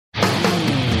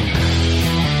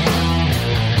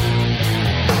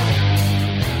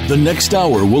The next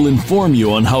hour will inform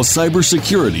you on how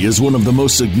cybersecurity is one of the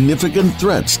most significant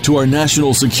threats to our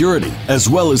national security, as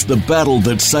well as the battle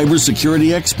that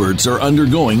cybersecurity experts are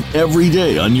undergoing every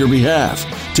day on your behalf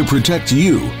to protect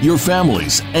you, your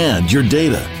families, and your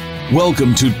data.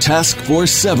 Welcome to Task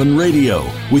Force 7 Radio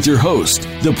with your host,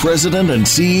 the President and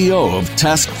CEO of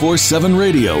Task Force 7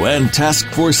 Radio and Task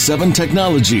Force 7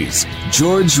 Technologies,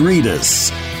 George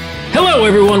Rettas. Hello,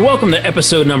 everyone. Welcome to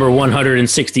episode number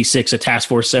 166 of Task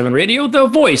Force 7 Radio, the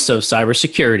voice of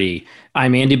cybersecurity.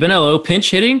 I'm Andy Bonello, pinch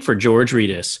hitting for George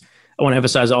Rettas. I want to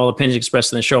emphasize that all opinions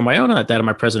expressed in the show are my own, not that of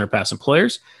my present or past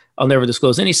employers. I'll never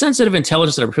disclose any sensitive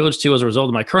intelligence that I'm privileged to as a result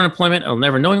of my current employment. I'll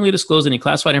never knowingly disclose any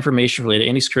classified information related to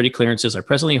any security clearances I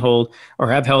presently hold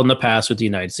or have held in the past with the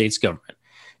United States government.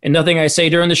 And nothing I say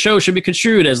during the show should be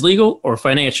construed as legal or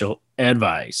financial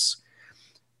advice.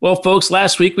 Well, folks,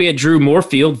 last week we had Drew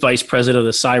Moorfield, Vice President of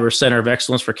the Cyber Center of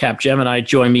Excellence for Capgemini,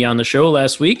 join me on the show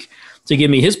last week to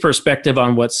give me his perspective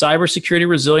on what cybersecurity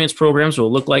resilience programs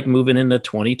will look like moving into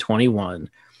 2021.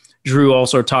 Drew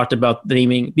also talked about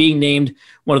being named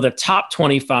one of the top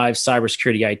 25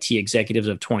 cybersecurity IT executives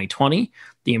of 2020,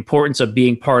 the importance of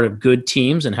being part of good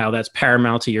teams and how that's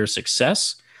paramount to your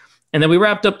success. And then we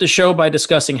wrapped up the show by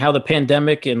discussing how the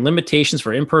pandemic and limitations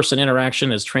for in-person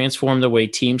interaction has transformed the way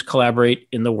teams collaborate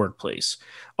in the workplace.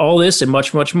 All this and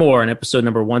much, much more in episode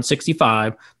number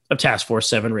 165 of Task Force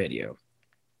 7 Radio.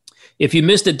 If you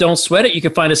missed it, don't sweat it. You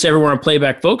can find us everywhere on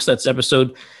playback, folks. That's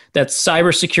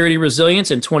Cybersecurity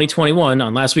Resilience in 2021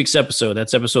 on last week's episode.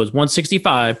 That's episode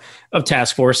 165 of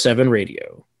Task Force 7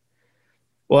 Radio.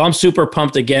 Well, I'm super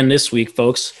pumped again this week,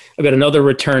 folks. I've got another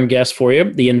return guest for you,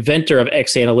 the inventor of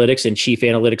X Analytics and Chief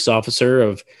Analytics Officer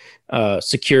of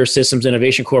Secure Systems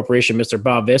Innovation Corporation, Mr.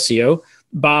 Bob Vescio.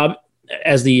 Bob,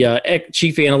 as the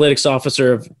Chief Analytics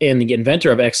Officer and the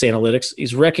inventor of X Analytics,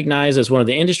 he's recognized as one of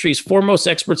the industry's foremost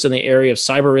experts in the area of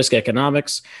cyber risk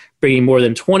economics, bringing more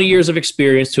than 20 years of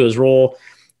experience to his role.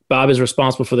 Bob is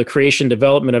responsible for the creation and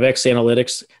development of X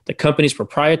Analytics, the company's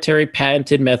proprietary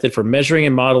patented method for measuring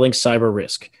and modeling cyber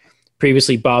risk.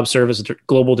 Previously, Bob served as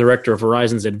Global Director of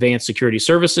Verizon's Advanced Security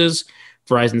Services,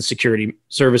 Verizon's Security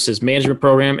Services Management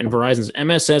Program, and Verizon's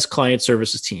MSS Client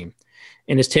Services team.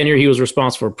 In his tenure, he was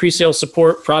responsible for pre-sale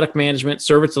support, product management,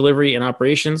 service delivery and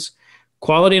operations,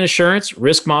 quality and assurance,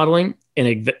 risk modeling,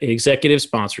 and executive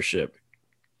sponsorship.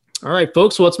 All right,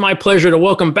 folks. Well, it's my pleasure to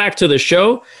welcome back to the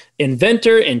show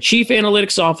inventor and Chief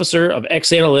Analytics Officer of X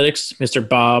Analytics, Mr.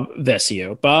 Bob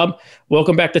Vescio. Bob,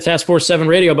 welcome back to Task Force 7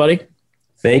 Radio, buddy.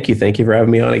 Thank you. Thank you for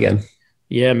having me on again.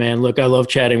 Yeah, man. Look, I love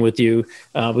chatting with you.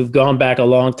 We've gone back a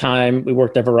long time. We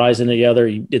worked at Verizon together.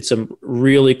 You did some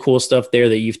really cool stuff there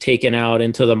that you've taken out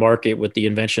into the market with the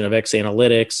invention of X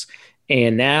Analytics.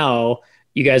 And now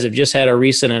you guys have just had a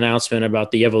recent announcement about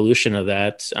the evolution of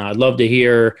that. I'd love to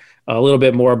hear a little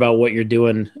bit more about what you're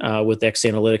doing with X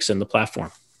Analytics and the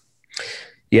platform.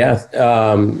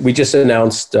 Yeah, we just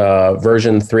announced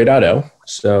version 3.0.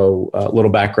 So a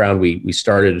little background, we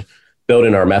started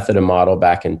building our method and model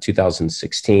back in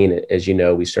 2016. As you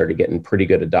know, we started getting pretty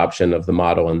good adoption of the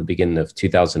model in the beginning of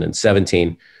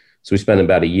 2017. So we spent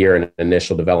about a year in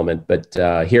initial development. But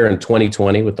here in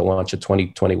 2020, with the launch of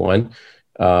 2021,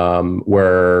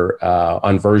 we're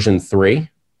on version 3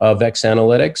 of X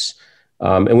Analytics.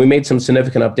 And we made some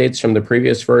significant updates from the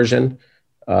previous version.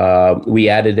 We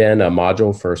added in a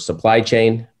module for supply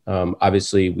chain.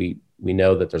 Obviously, we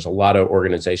know that there's a lot of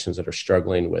organizations that are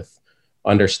struggling with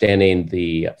understanding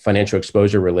the financial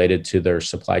exposure related to their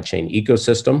supply chain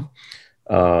ecosystem.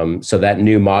 So that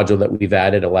new module that we've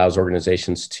added allows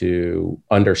organizations to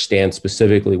understand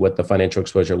specifically what the financial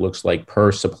exposure looks like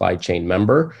per supply chain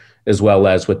member, as well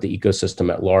as what the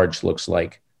ecosystem at large looks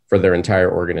like for their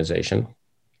entire organization.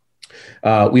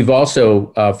 We've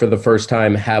also, for the first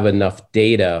time, have enough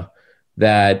data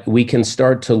that we can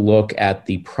start to look at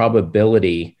the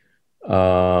probability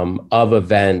of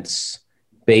events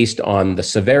based on the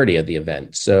severity of the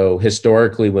event. So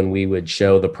historically, when we would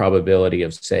show the probability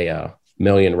of, say, a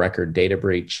million record data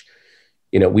breach,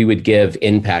 we would give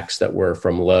impacts that were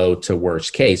from low to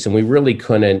worst case, and we really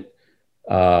couldn't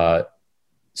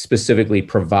specifically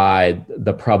provide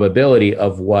the probability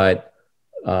of what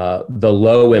the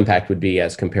low impact would be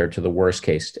as compared to the worst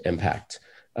case impact.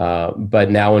 But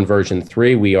now in version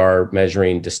 3, we are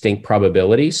measuring distinct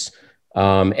probabilities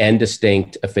and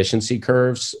distinct efficiency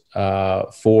curves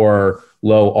for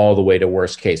low all the way to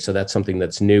worst case. So that's something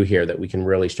that's new here that we can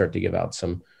really start to give out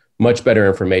some much better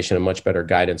information and much better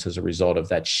guidance as a result of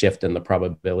that shift in the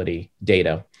probability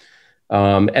data.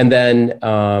 And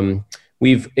then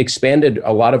we've expanded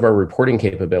a lot of our reporting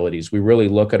capabilities. We really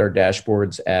look at our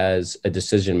dashboards as a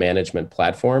decision management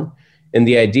platform. And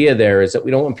the idea there is that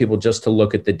we don't want people just to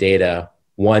look at the data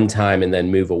one time and then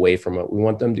move away from it. We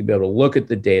want them to be able to look at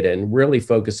the data and really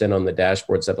focus in on the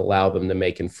dashboards that allow them to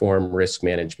make informed risk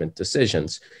management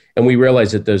decisions. And we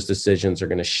realize that those decisions are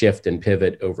going to shift and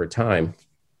pivot over time.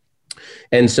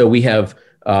 And so we have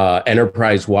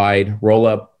enterprise-wide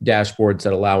roll-up dashboards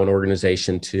that allow an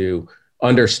organization to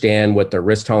understand what their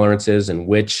risk tolerance is and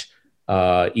which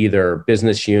either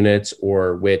business units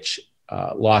or which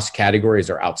loss categories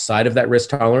are outside of that risk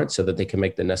tolerance so that they can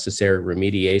make the necessary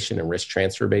remediation and risk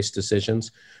transfer-based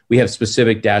decisions. We have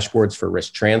specific dashboards for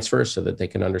risk transfer so that they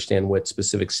can understand what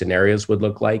specific scenarios would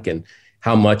look like and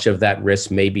how much of that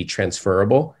risk may be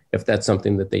transferable if that's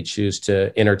something that they choose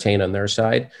to entertain on their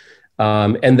side.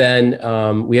 And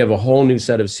then we have a whole new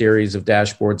set of series of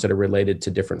dashboards that are related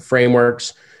to different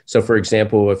frameworks. So for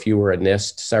example, if you were a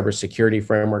NIST cybersecurity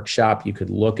framework shop, you could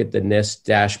look at the NIST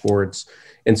dashboards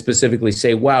and specifically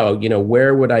say, wow,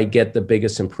 where would I get the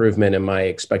biggest improvement in my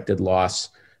expected loss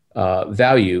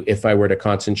value if I were to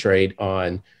concentrate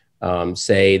on,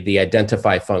 say, the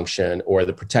identify function or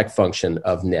the protect function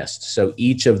of NIST. So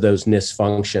each of those NIST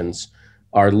functions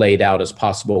are laid out as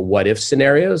possible what-if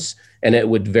scenarios, and it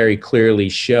would very clearly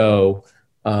show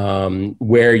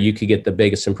where you could get the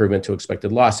biggest improvement to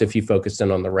expected loss if you focused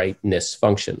in on the right NIST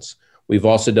functions. We've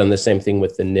also done the same thing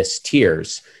with the NIST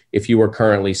tiers. If you were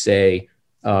currently, say,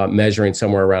 measuring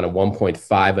somewhere around a 1.5,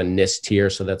 a NIST tier,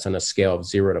 so that's on a scale of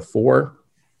 0 to 4.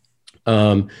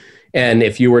 And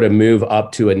if you were to move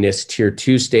up to a NIST tier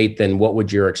 2 state, then what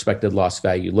would your expected loss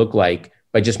value look like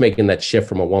by just making that shift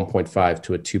from a 1.5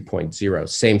 to a 2.0?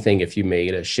 Same thing if you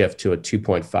made a shift to a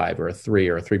 2.5 or a 3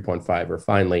 or a 3.5 or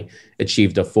finally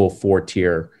achieved a full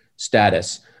 4-tier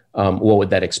status. What would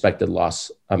that expected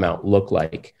loss amount look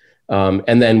like?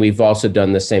 And then we've also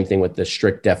done the same thing with the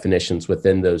strict definitions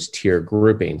within those tier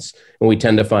groupings. And we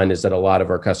tend to find is that a lot of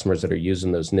our customers that are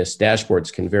using those NIST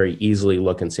dashboards can very easily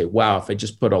look and say, wow, if I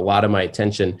just put a lot of my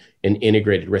attention in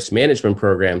integrated risk management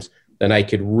programs, then I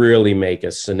could really make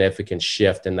a significant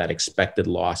shift in that expected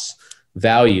loss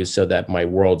value so that my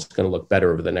world's going to look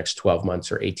better over the next 12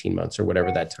 months or 18 months or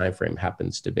whatever that time frame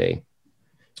happens to be.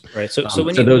 Right. So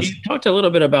when you talked a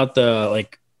little bit about the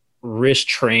risk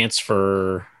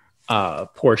transfer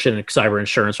portion of cyber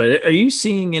insurance, right? Are you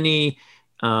seeing any,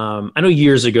 I know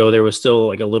years ago there was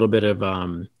still a little bit of,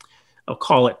 I'll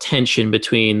call it tension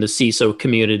between the CISO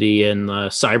community and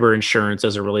cyber insurance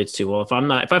as it relates to, well, if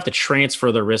I have to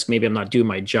transfer the risk, maybe I'm not doing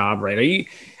my job right.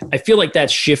 I feel like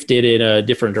that's shifted in a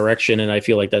different direction and I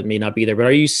feel like that may not be there, but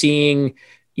are you seeing,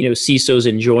 CISOs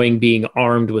enjoying being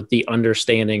armed with the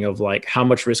understanding of how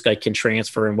much risk I can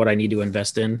transfer and what I need to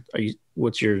invest in?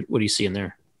 What are you seeing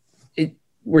there?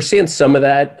 We're seeing some of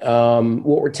that.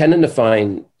 What we're tending to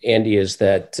find, Andy, is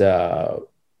that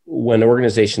when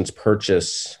organizations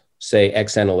purchase, say,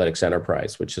 X Analytics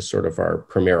Enterprise, which is sort of our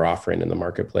premier offering in the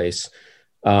marketplace,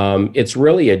 it's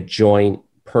really a joint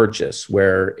purchase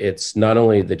where it's not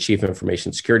only the chief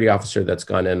information security officer that's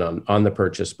gone in on the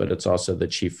purchase, but it's also the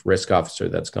chief risk officer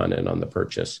that's gone in on the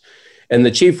purchase. And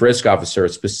the chief risk officer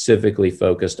is specifically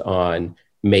focused on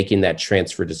making that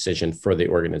transfer decision for the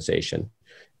organization.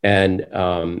 And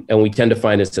we tend to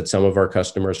find is that some of our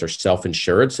customers are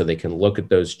self-insured, so they can look at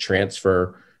those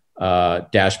transfer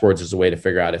dashboards as a way to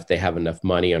figure out if they have enough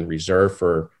money on reserve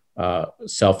for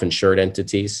self-insured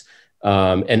entities.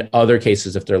 And other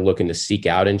cases, if they're looking to seek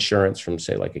out insurance from,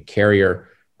 say, like a carrier,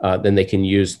 then they can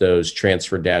use those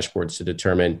transfer dashboards to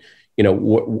determine,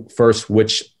 first,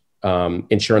 which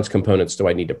insurance components do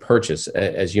I need to purchase?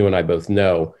 As you and I both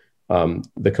know,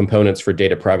 the components for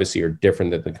data privacy are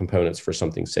different than the components for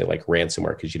something, say, like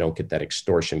ransomware, because you don't get that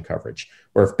extortion coverage.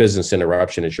 Or if business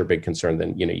interruption is your big concern,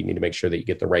 then you need to make sure that you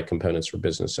get the right components for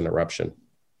business interruption.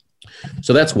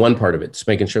 So that's one part of it, just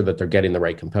making sure that they're getting the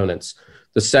right components.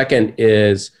 The second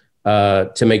is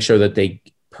to make sure that they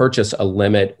purchase a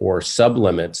limit or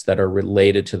sublimits that are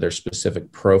related to their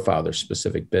specific profile, their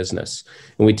specific business.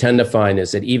 And we tend to find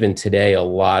is that even today, a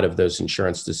lot of those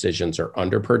insurance decisions are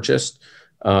under-purchased.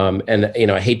 And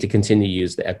I hate to continue to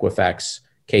use the Equifax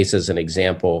case as an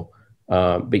example,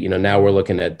 but now we're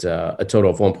looking at a total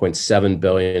of $1.7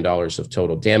 billion of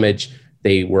total damage.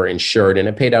 They were insured and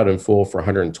it paid out in full for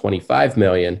 $125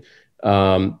 million.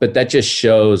 But that just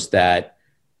shows that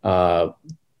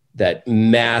that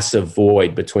massive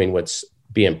void between what's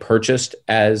being purchased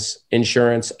as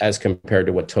insurance as compared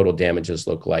to what total damages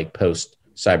look like post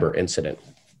cyber incident.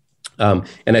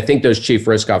 And I think those chief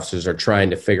risk officers are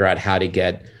trying to figure out how to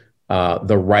get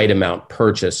the right amount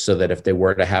purchased so that if they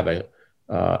were to have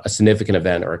a significant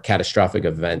event or a catastrophic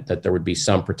event, that there would be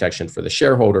some protection for the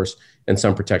shareholders and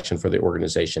some protection for the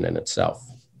organization in itself.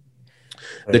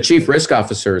 The chief risk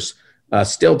officers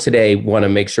still today want to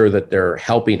make sure that they're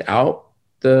helping out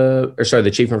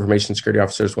the chief information security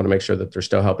officers want to make sure that they're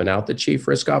still helping out the chief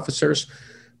risk officers.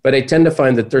 But I tend to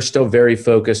find that they're still very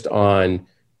focused on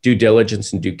due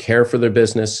diligence and due care for their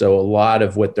business. So a lot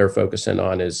of what they're focusing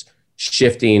on is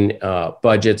shifting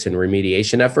budgets and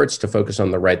remediation efforts to focus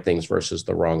on the right things versus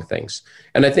the wrong things.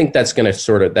 And I think that's going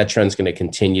to that trend's going to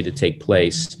continue to take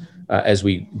place as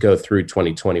we go through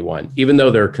 2021. Even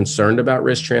though they're concerned about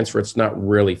risk transfer, it's not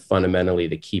really fundamentally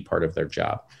the key part of their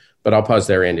job. But I'll pause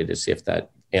there, Andy, to see if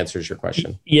that answers your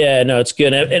question. Yeah, no, it's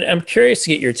good. And I'm curious to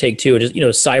get your take too. Just,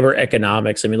 cyber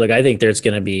economics. I mean, look, I think there's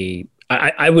going to be,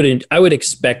 I would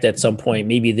expect at some point,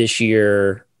 maybe this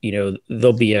year,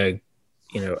 there'll be a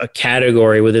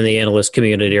category within the analyst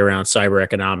community around cyber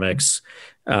economics.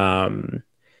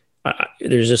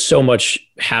 There's just so much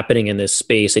happening in this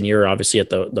space, and you're obviously at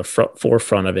the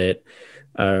forefront of it.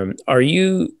 Do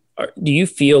you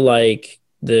feel like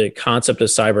the concept of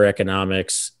cyber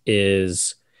economics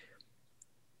is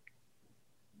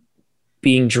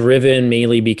being driven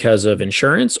mainly because of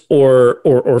insurance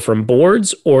or from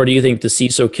boards? Or do you think the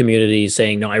CISO community is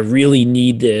saying, no, I really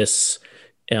need this?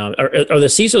 Are the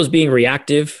CISOs being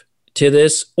reactive to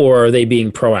this, or are they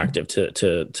being proactive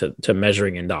to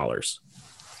measuring in dollars?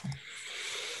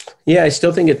 Yeah, I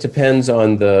still think it depends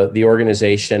on the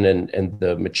organization and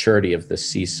the maturity of the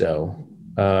CISO.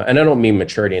 And I don't mean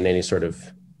maturity in any sort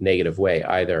of negative way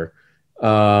either.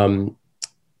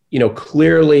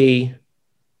 Clearly,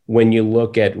 when you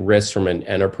look at risk from an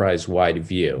enterprise-wide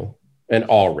view, and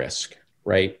all risk,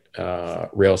 right?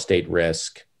 Real estate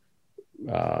risk,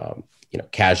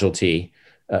 casualty,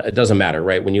 it doesn't matter,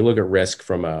 right? When you look at risk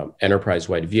from an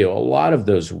enterprise-wide view, a lot of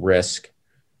those risk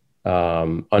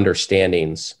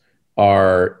understandings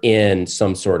are in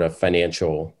some sort of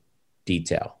financial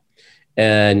detail.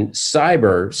 And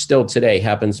cyber still today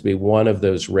happens to be one of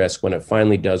those risks when it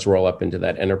finally does roll up into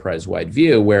that enterprise-wide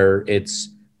view where it's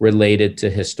related to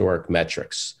historic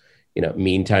metrics,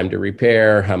 mean time to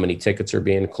repair, how many tickets are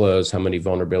being closed, how many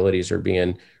vulnerabilities are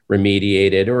being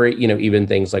remediated, or, even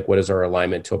things like what is our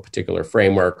alignment to a particular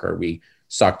framework? Are we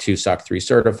SOC 2, SOC 3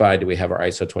 certified? Do we have our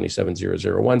ISO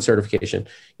 27001 certification?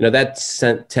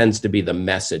 That tends to be the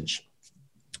message.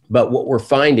 But what we're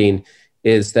finding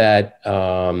is that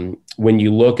when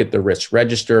you look at the risk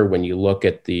register, when you look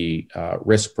at the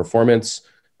risk performance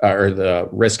or the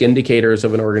risk indicators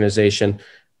of an organization,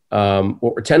 what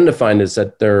we're tending to find is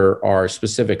that there are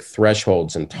specific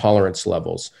thresholds and tolerance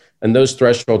levels. And those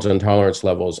thresholds and tolerance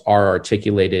levels are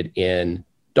articulated in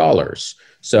dollars.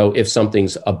 So if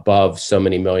something's above so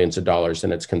many millions of dollars,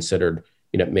 then it's considered,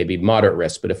 maybe moderate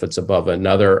risk. But if it's above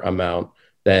another amount,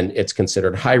 then it's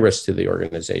considered high risk to the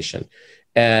organization.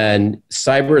 And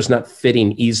cyber is not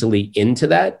fitting easily into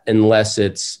that unless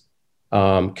it's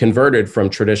converted from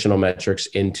traditional metrics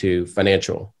into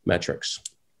financial metrics.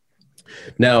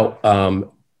 Now,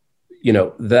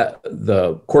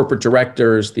 the corporate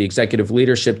directors, the executive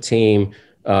leadership team,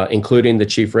 including the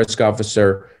chief risk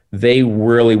officer, they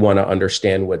really want to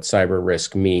understand what cyber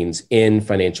risk means in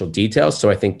financial detail. So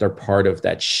I think they're part of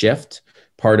that shift,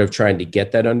 part of trying to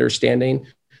get that understanding,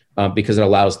 because it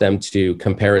allows them to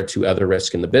compare it to other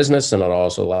risk in the business, and it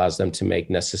also allows them to make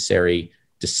necessary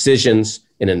decisions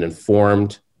in an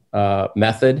informed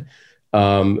method,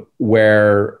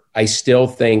 where I still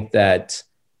think that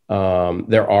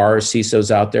there are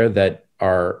CISOs out there that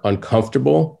are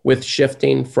uncomfortable with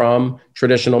shifting from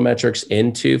traditional metrics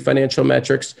into financial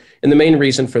metrics. And the main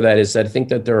reason for that is that I think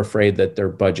that they're afraid that their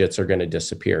budgets are going to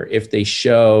disappear. If they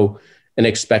show an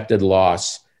expected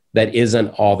loss that isn't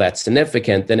all that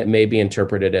significant, then it may be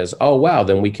interpreted as, oh, wow,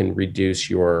 then we can reduce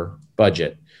your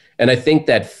budget. And I think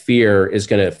that fear is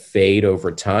going to fade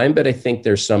over time, but I think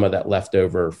there's some of that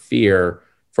leftover fear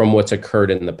from what's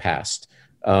occurred in the past.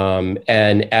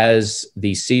 And as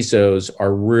the CISOs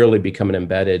are really becoming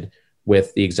embedded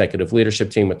with the executive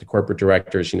leadership team, with the corporate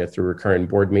directors, through recurring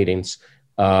board meetings,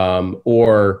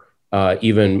 or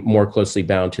even more closely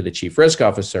bound to the chief risk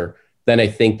officer, then I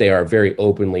think they are very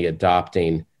openly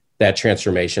adopting that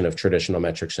transformation of traditional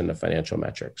metrics into financial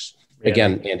metrics. Yeah.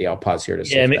 Again, Andy, I'll pause here to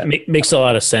say it makes a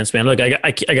lot of sense, man. Look,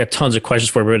 I got tons of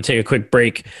questions for you. We're going to take a quick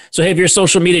break. So, hey, if you're a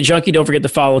social media junkie, don't forget to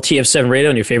follow TF7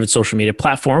 Radio on your favorite social media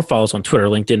platform. Follow us on Twitter,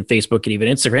 LinkedIn, Facebook, and even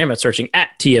Instagram by searching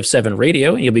 @TF7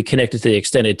 Radio. And you'll be connected to the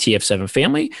extended TF7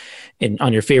 family and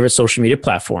on your favorite social media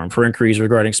platform. For inquiries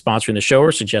regarding sponsoring the show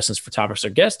or suggestions for topics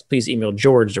or guests, please email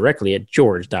George directly at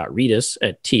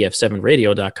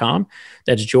george.reedus@tf7radio.com.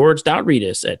 That's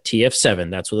george.reedus@tf7.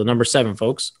 That's with the number 7,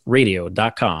 folks,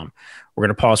 radio.com. We're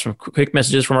going to pause for quick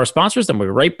messages from our sponsors, then we'll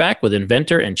be right back with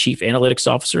inventor and chief analytics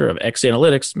officer of X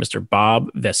Analytics, Mr. Bob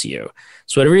Vesio.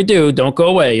 So whatever you do, don't go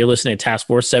away. You're listening to Task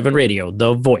Force 7 Radio,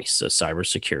 the voice of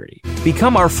cybersecurity.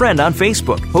 Become our friend on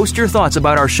Facebook. Post your thoughts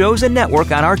about our shows and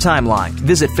network on our timeline.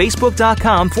 Visit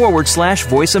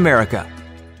facebook.com/Voice America.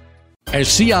 As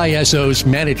CISOs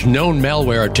manage known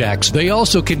malware attacks, they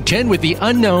also contend with the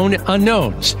unknown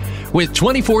unknowns. With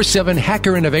 24/7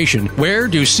 hacker innovation, where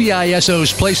do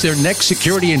CISOs place their next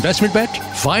security investment bet?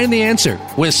 Find the answer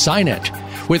with SINET.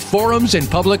 With forums and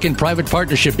public and private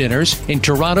partnership dinners in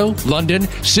Toronto, London,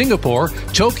 Singapore,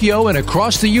 Tokyo, and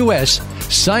across the U.S.,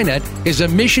 SINET is a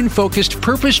mission-focused,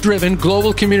 purpose-driven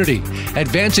global community,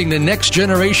 advancing the next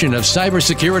generation of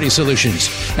cybersecurity solutions.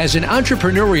 As an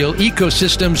entrepreneurial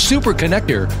ecosystem super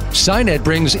connector, SINET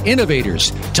brings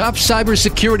innovators, top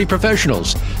cybersecurity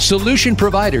professionals, solution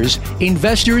providers,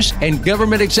 investors, and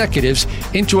government executives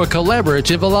into a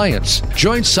collaborative alliance.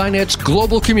 Join SINET's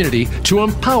global community to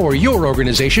empower your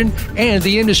organization and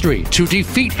the industry to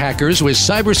defeat hackers with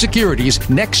cybersecurity's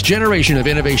next generation of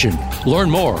innovation.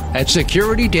 Learn more at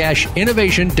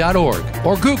security-innovation.org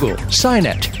or Google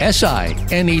SINET,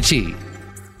 S-I-N-E-T.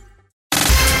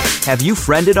 Have you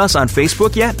friended us on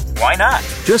Facebook yet? Why not?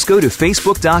 Just go to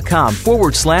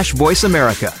facebook.com/Voice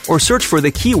America or search for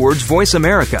the keywords Voice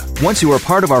America. Once you are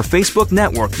part of our Facebook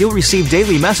network, you'll receive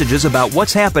daily messages about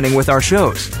what's happening with our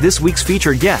shows, this week's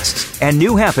featured guests, and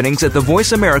new happenings at the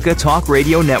Voice America Talk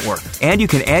Radio Network. And you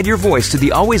can add your voice to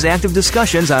the always active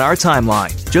discussions on our timeline.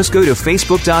 Just go to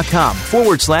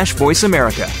facebook.com/Voice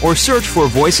America or search for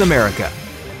Voice America.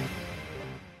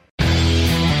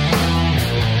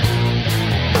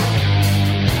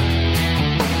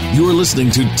 You're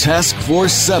listening to Task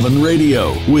Force 7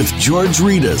 Radio with George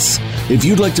Ritas. If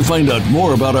you'd like to find out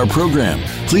more about our program,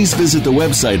 please visit the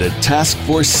website at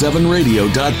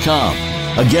taskforce7radio.com.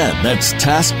 Again, that's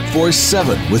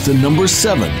taskforce7 with the number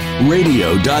 7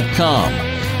 radio.com.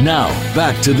 Now,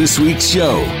 back to this week's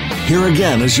show. Here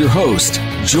again is your host,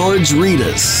 George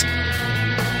Ritas.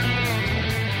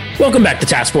 Welcome back to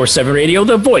Task Force 7 Radio,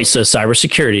 the voice of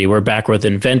cybersecurity. We're back with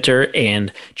inventor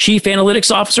and chief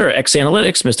analytics officer at X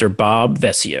Analytics, Mr. Bob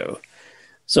Vesio.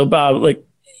 So, Bob,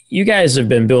 you guys have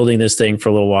been building this thing for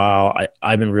a little while.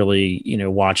 I've been really,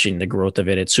 watching the growth of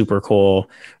it. It's super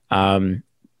cool.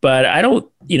 But I don't,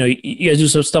 you guys do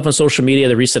some stuff on social media,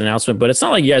 the recent announcement, but it's not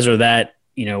like you guys are that,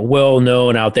 well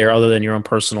known out there other than your own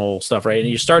personal stuff, right? And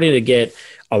you're starting to get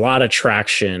a lot of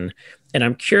traction. And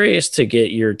I'm curious to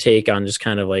get your take on just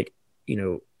kind of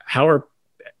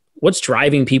what's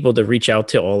driving people to reach out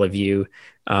to all of you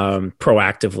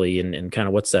proactively and kind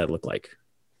of what's that look like?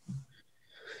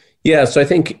 Yeah, so I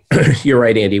think you're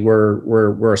right, Andy.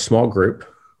 We're a small group,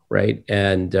 right?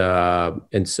 And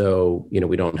so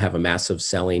we don't have a massive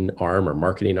selling arm or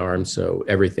marketing arm. So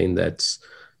everything that's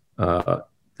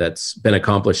been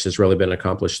accomplished has really been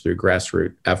accomplished through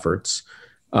grassroots efforts.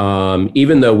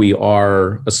 Even though we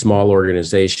are a small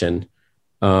organization,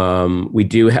 we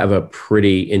do have a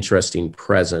pretty interesting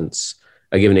presence.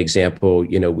 I'll give an example.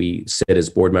 We sit as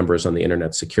board members on the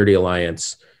Internet Security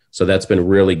Alliance. So that's been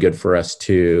really good for us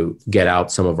to get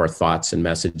out some of our thoughts and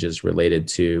messages related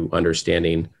to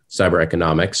understanding cyber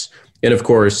economics. And of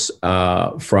course,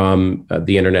 from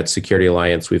the Internet Security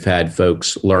Alliance, we've had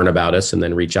folks learn about us and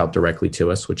then reach out directly to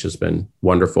us, which has been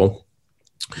wonderful.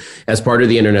 As part of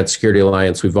the Internet Security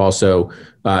Alliance, we've also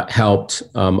helped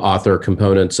author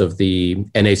components of the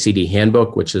NACD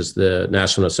Handbook, which is the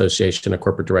National Association of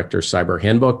Corporate Directors Cyber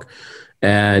Handbook.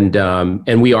 And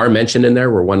we are mentioned in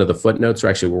there. We're one of the footnotes, or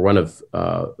actually we're one of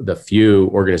the few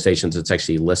organizations that's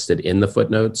actually listed in the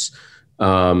footnotes.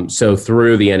 So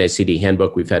through the NACD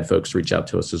Handbook, we've had folks reach out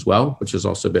to us as well, which has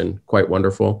also been quite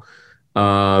wonderful.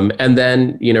 And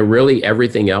then, really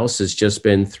everything else has just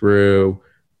been through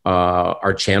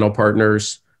our channel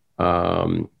partners.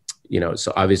 So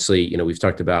obviously, we've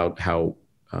talked about how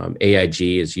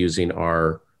AIG is using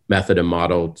our method and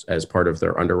model as part of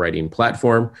their underwriting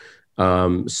platform.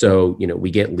 So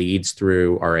we get leads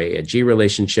through our AIG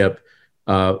relationship.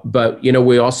 But,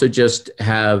 we also just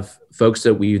have folks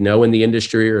that we know in the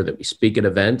industry or that we speak at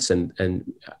events.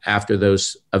 And after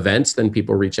those events, then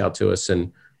people reach out to us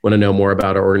and want to know more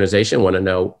about our organization, want to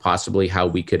know possibly how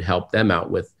we could help them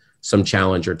out with some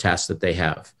challenge or tasks that they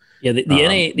have. Yeah, the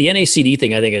NACD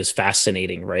thing I think is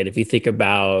fascinating, right? If you think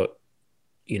about,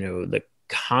 the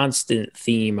constant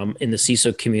theme in the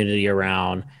CISO community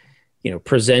around,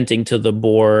 presenting to the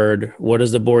board, what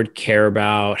does the board care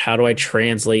about? How do I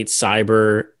translate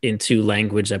cyber into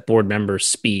language that board members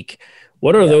speak?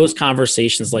 What are those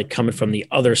conversations like coming from the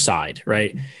other side,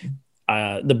 right?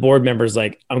 the board members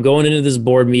like, I'm going into this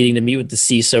board meeting to meet with the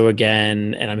CISO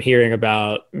again, and I'm hearing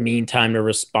about mean time to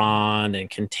respond and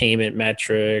containment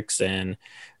metrics and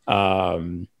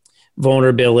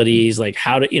vulnerabilities. Like,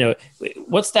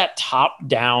 what's that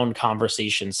top-down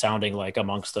conversation sounding like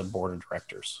amongst the board of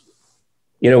directors?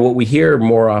 What we hear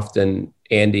more often,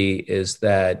 Andy, is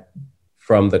that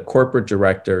from the corporate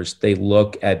directors, they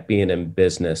look at being in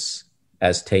business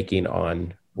as taking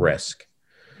on risk,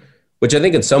 which I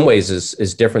think in some ways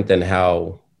is different than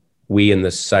how we in the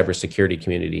cybersecurity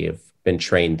community have been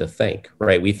trained to think,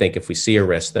 right? We think if we see a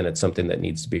risk, then it's something that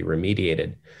needs to be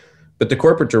remediated. But the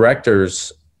corporate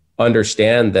directors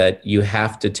understand that you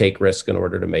have to take risk in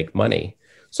order to make money.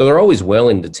 So they're always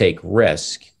willing to take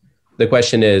risk. The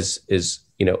question is,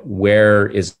 where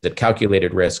is the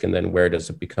calculated risk, and then where does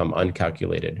it become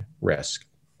uncalculated risk?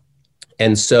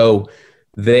 And so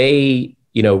they,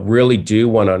 really do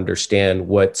want to understand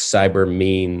what cyber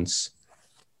means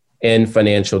in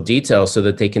financial detail so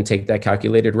that they can take that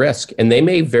calculated risk. And they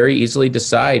may very easily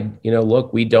decide,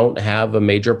 look, we don't have a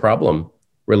major problem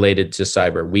related to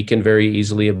cyber. We can very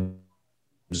easily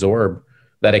absorb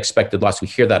that expected loss. We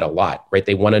hear that a lot, right?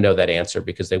 They want to know that answer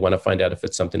because they want to find out if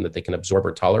it's something that they can absorb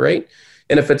or tolerate.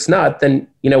 And if it's not, then,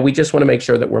 we just want to make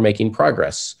sure that we're making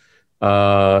progress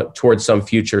towards some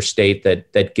future state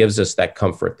that gives us that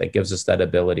comfort, that gives us that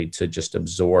ability to just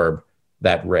absorb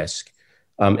that risk.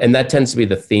 And that tends to be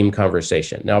the theme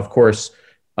conversation. Now, of course,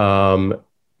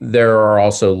 there are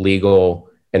also legal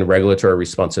and regulatory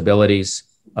responsibilities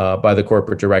by the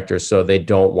corporate directors, so they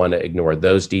don't want to ignore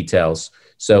those details.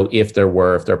 So if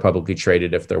they're publicly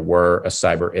traded, if there were a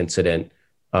cyber incident,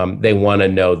 they want to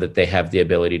know that they have the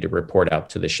ability to report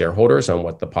out to the shareholders on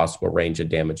what the possible range of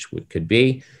damage could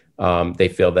be. They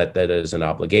feel that is an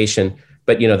obligation.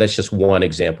 But, that's just one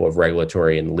example of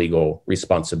regulatory and legal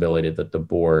responsibility that the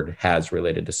board has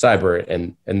related to cyber.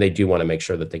 And they do want to make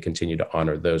sure that they continue to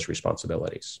honor those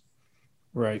responsibilities.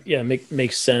 Right. Yeah,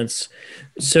 makes sense.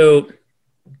 So,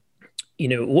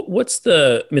 what's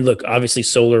look, obviously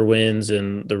SolarWinds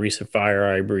and the recent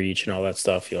FireEye breach and all that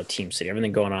stuff, TeamCity,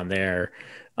 everything going on there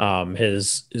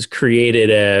has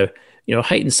created a,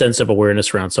 heightened sense of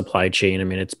awareness around supply chain. I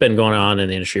mean, it's been going on in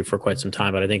the industry for quite some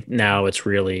time, but I think now it's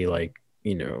really like,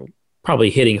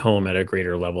 probably hitting home at a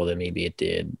greater level than maybe it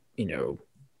did, a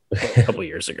couple of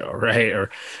years ago, right? Or,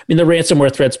 the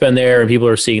ransomware threat's been there and people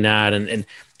are seeing that and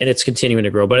it's continuing to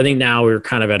grow. But I think now we're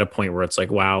kind of at a point where it's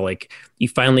like, wow, like you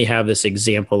finally have this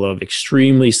example of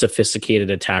extremely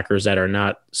sophisticated attackers that are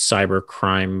not cyber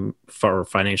crime or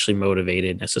financially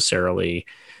motivated necessarily,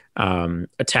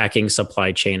 attacking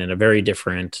supply chain in a very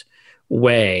different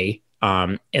way,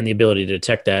 and the ability to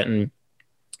detect that. And,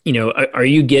 are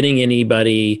you getting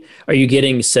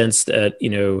sense that,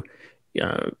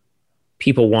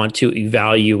 people want to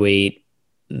evaluate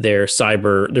their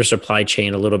supply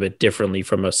chain a little bit differently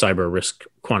from a cyber risk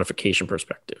quantification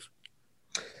perspective?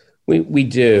 We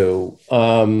do.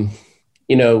 There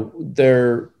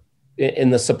in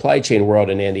the supply chain world,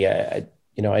 and Andy, I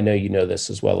know this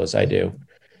as well as I do.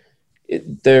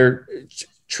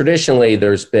 Traditionally,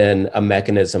 there's been a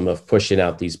mechanism of pushing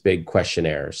out these big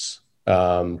questionnaires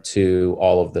to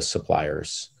all of the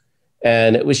suppliers.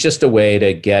 And it was just a way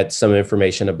to get some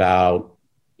information about,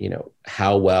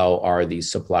 how well are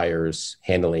these suppliers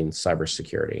handling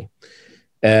cybersecurity.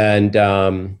 And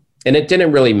it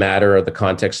didn't really matter the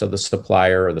context of the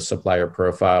supplier or the supplier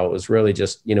profile. It was really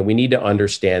just, we need to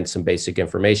understand some basic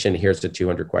information. Here's the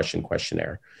 200-question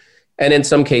questionnaire. And in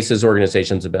some cases,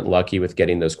 organizations have been lucky with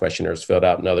getting those questionnaires filled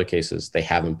out. In other cases, they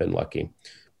haven't been lucky.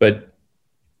 But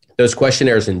those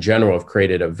questionnaires in general have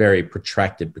created a very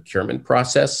protracted procurement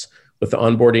process with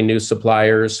onboarding new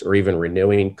suppliers or even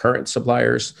renewing current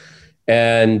suppliers.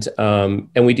 And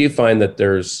we do find that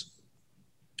there's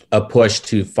a push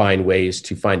to find ways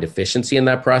to find efficiency in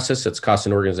that process. It's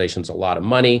costing organizations a lot of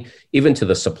money, even to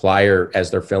the supplier as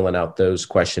they're filling out those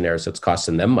questionnaires. It's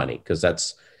costing them money because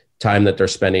that's time that they're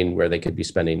spending where they could be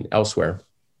spending elsewhere.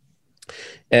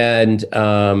 And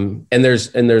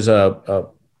there's a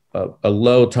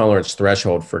low tolerance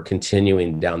threshold for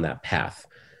continuing down that path.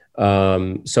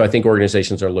 So I think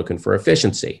organizations are looking for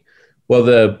efficiency. Well,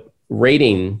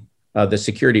 the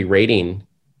security rating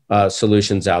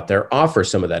solutions out there offer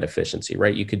some of that efficiency,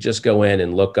 right? You could just go in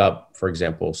and look up, for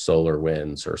example,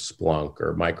 SolarWinds or Splunk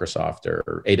or Microsoft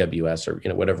or AWS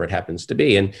or whatever it happens to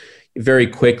be, and very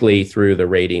quickly through the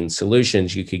rating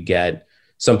solutions, you could get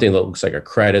something that looks like a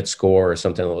credit score or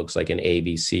something that looks like an A,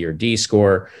 B, C, or D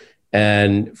score,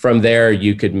 and from there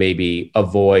you could maybe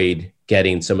avoid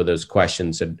getting some of those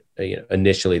questions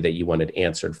initially that you wanted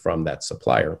answered from that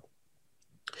supplier.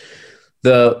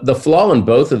 The flaw in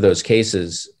both of those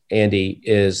cases, Andy,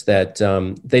 is that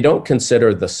they don't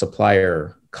consider the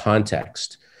supplier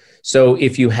context. So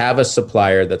if you have a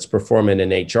supplier that's performing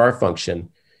an HR function,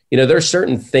 there are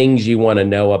certain things you want to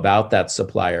know about that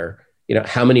supplier.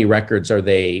 How many records are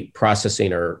they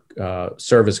processing or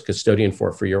serve as a custodian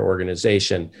for your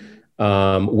organization?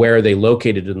 Where are they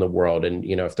located in the world? And,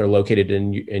 if they're located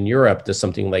in Europe, does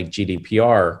something like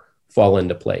GDPR fall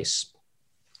into place?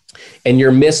 And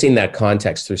you're missing that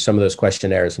context through some of those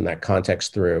questionnaires and that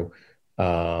context through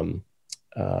the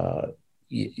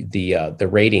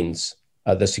ratings,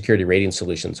 the security rating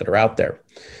solutions that are out there.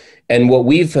 And what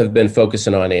we've have been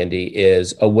focusing on, Andy,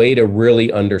 is a way to really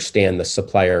understand the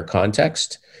supplier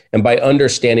context. And by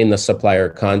understanding the supplier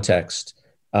context,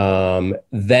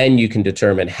 then you can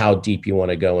determine how deep you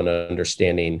want to go in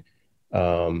understanding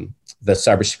the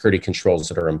cybersecurity controls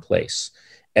that are in place.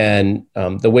 And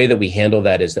the way that we handle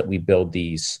that is that we build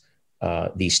these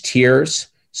tiers.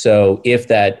 So if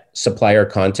that supplier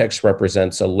context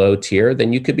represents a low tier,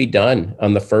 then you could be done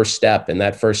on the first step. And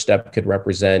that first step could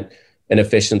represent an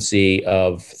efficiency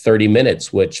of 30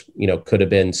 minutes, which could have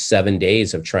been 7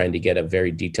 days of trying to get a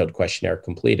very detailed questionnaire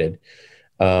completed.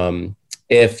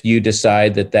 If you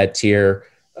decide that tier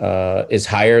is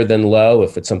higher than low,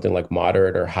 if it's something like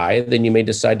moderate or high, then you may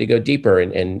decide to go deeper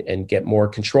and get more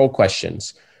control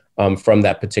questions from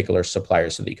that particular supplier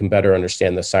so that you can better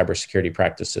understand the cybersecurity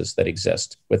practices that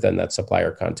exist within that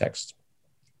supplier context.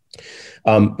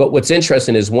 But what's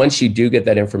interesting is once you do get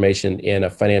that information in a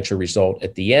financial result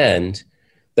at the end,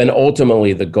 then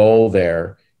ultimately the goal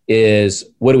there is,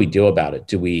 what do we do about it?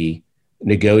 Do we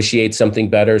negotiate something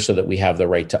better so that we have the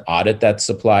right to audit that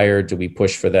supplier? Do we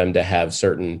push for them to have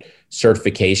certain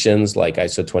certifications like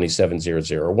ISO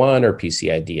 27001 or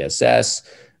PCI DSS?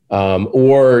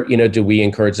 Or do we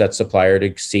encourage that supplier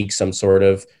to seek some sort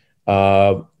of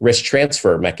risk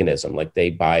transfer mechanism, like they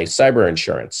buy cyber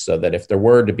insurance so that if there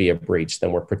were to be a breach,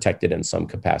 then we're protected in some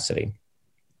capacity.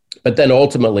 But then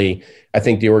ultimately, I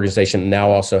think the organization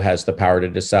now also has the power to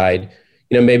decide,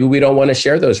 maybe we don't want to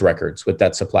share those records with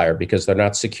that supplier because they're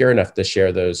not secure enough to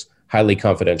share those highly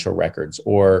confidential records.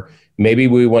 Or maybe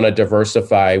we want to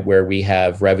diversify where we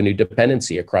have revenue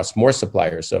dependency across more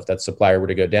suppliers. So if that supplier were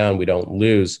to go down, we don't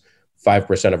lose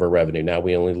 5% of our revenue. Now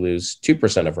we only lose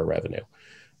 2% of our revenue.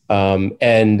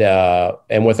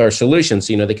 And with our solutions,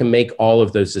 they can make all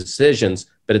of those decisions,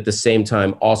 but at the same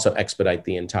time also expedite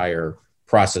the entire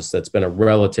process that's been a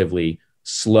relatively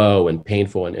slow and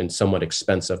painful and somewhat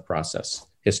expensive process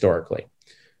historically.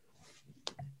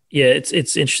 Yeah, it's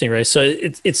interesting, right? So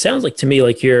it sounds like to me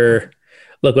like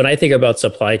look, when I think about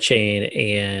supply chain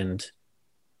and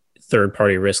third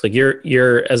party risk, like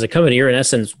you're as a company, you're in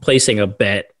essence placing a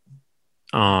bet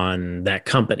on that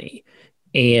company.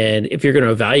 And if you're going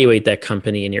to evaluate that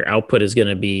company and your output is going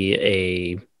to be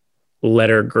a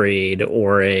letter grade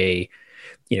or a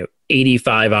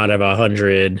 85 out of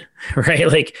 100, right?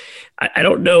 Like, I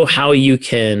don't know how you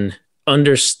can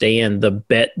understand the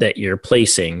bet that you're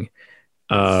placing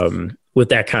with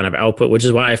that kind of output, which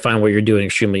is why I find what you're doing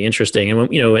extremely interesting. And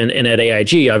when, and at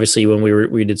AIG, obviously, when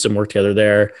we did some work together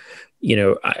there,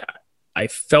 I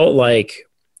felt like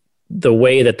the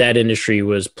way that industry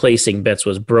was placing bets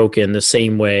was broken, the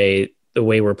same way the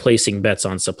way we're placing bets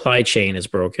on supply chain is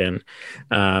broken.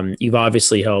 You've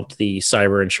obviously helped the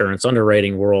cyber insurance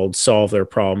underwriting world solve their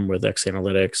problem with X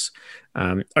Analytics.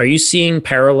 Are you seeing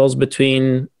parallels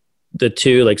between the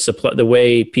two, like the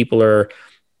way people are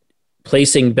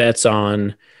placing bets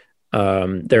on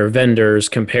their vendors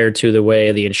compared to the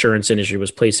way the insurance industry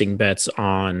was placing bets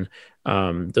on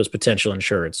those potential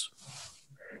insureds?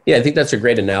 Yeah, I think that's a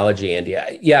great analogy, Andy.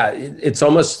 Yeah, it's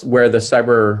almost where the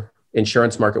cyber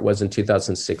insurance market was in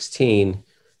 2016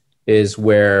 is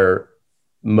where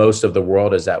most of the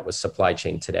world is at with supply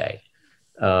chain today.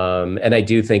 And I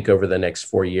do think over the next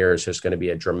 4 years, there's going to be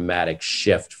a dramatic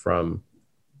shift from,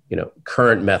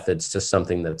 current methods to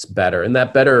something that's better. And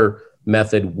that better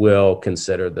method will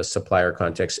consider the supplier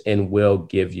context and will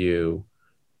give you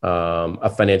a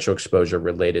financial exposure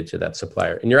related to that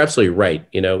supplier. And you're absolutely right.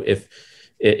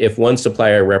 If one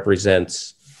supplier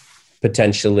represents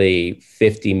potentially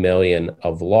 50 million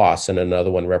of loss and another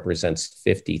one represents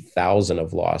 50,000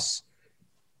 of loss,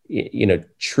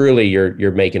 truly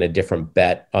you're making a different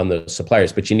bet on those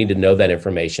suppliers, but you need to know that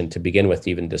information to begin with to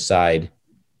even decide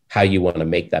how you want to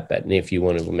make that bet. And if you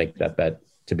want to make that bet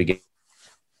to begin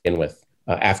with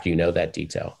after you know that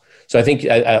detail. So I think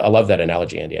I love that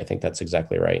analogy, Andy. I think that's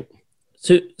exactly right.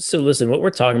 So listen, what we're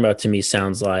talking about to me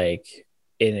sounds like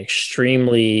an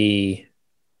extremely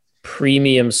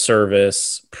premium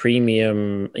service,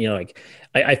 premium,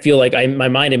 I feel like my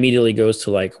mind immediately goes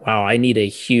to like, wow, I need a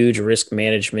huge risk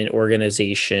management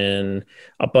organization,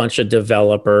 a bunch of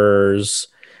developers,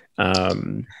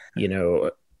 you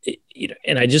know,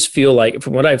 and I just feel like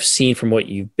from what I've seen from what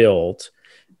you've built,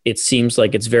 it seems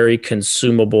like it's very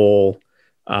consumable,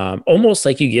 almost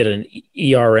like you get an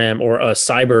ERM or a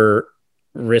cyber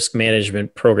risk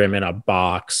management program in a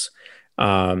box,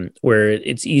 where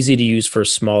it's easy to use for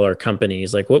smaller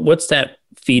companies. Like what's that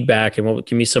feedback, and what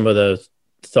give me some of the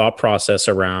thought process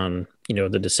around,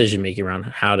 the decision making around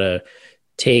how to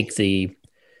take the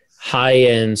high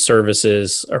end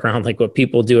services around like what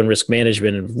people do in risk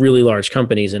management in really large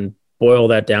companies and boil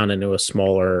that down into a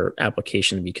smaller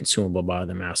application to be consumable by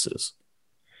the masses.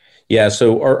 Yeah.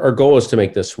 So our goal is to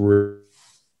make this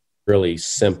really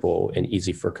simple and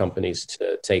easy for companies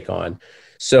to take on.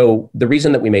 So the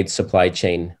reason that we made supply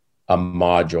chain a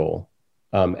module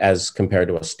as compared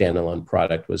to a standalone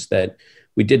product was that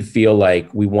we did feel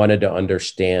like we wanted to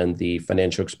understand the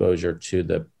financial exposure to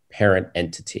the parent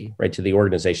entity, right, to the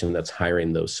organization that's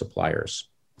hiring those suppliers.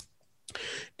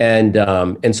 And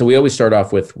so we always start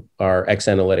off with our X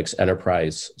Analytics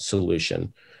Enterprise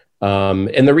solution.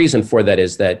 And the reason for that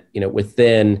is that,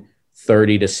 within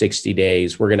 30 to 60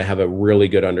 days, we're going to have a really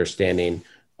good understanding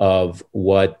of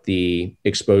what the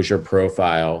exposure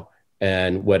profile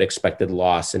and what expected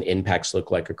loss and impacts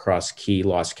look like across key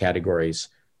loss categories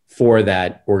for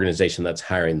that organization that's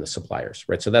hiring the suppliers,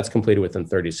 right? So that's completed within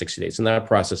 30 to 60 days. And that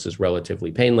process is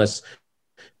relatively painless.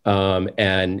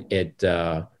 And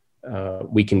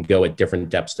we can go at different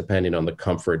depths depending on the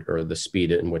comfort or the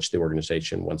speed in which the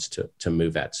organization wants to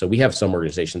move at. So we have some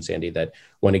organizations, Andy, that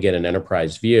want to get an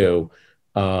enterprise view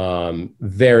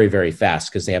very, very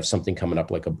fast because they have something coming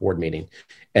up like a board meeting.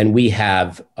 And we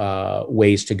have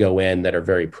ways to go in that are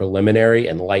very preliminary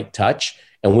and light touch,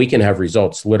 and we can have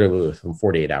results literally within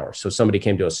 48 hours. So somebody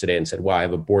came to us today and said, well, I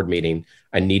have a board meeting.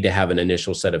 I need to have an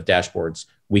initial set of dashboards.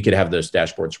 We could have those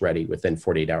dashboards ready within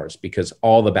 48 hours because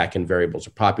all the backend variables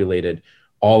are populated.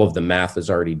 All of the math is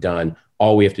already done.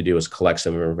 All we have to do is collect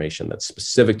some information that's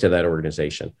specific to that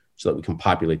organization so that we can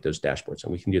populate those dashboards.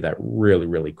 And we can do that really,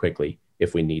 really quickly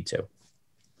if we need to.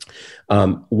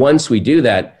 Once we do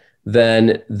that,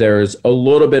 then there's a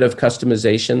little bit of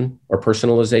customization or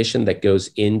personalization that goes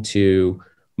into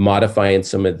modifying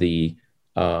some of the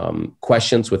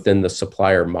questions within the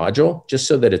supplier module, just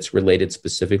so that it's related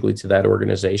specifically to that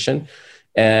organization.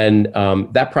 And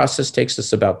that process takes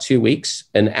us about 2 weeks.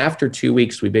 And after 2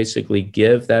 weeks, we basically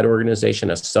give that organization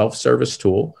a self-service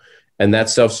tool. And that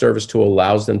self-service tool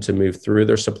allows them to move through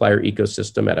their supplier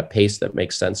ecosystem at a pace that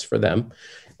makes sense for them.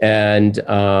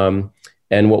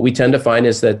 And what we tend to find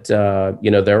is that,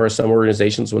 there are some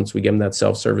organizations, once we give them that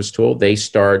self-service tool, they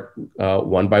start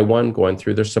one by one going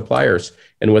through their suppliers.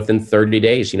 And within 30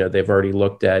 days, they've already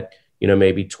looked at,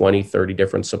 maybe 20, 30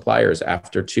 different suppliers.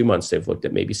 After 2 months, they've looked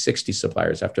at maybe 60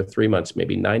 suppliers. After 3 months,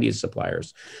 maybe 90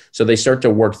 suppliers. So they start to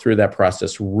work through that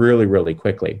process really, really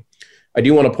quickly. I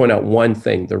do want to point out one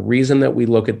thing. The reason that we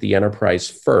look at the enterprise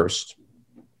first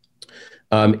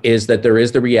is that there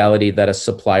is the reality that a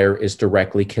supplier is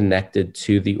directly connected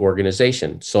to the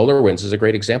organization. SolarWinds is a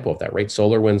great example of that, right?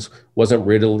 SolarWinds wasn't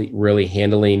really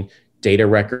handling data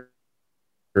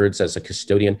records as a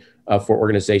custodian for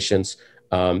organizations.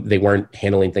 They weren't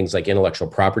handling things like intellectual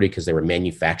property because they were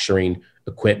manufacturing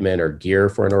equipment or gear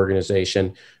for an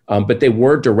organization, but they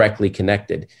were directly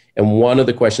connected. And one of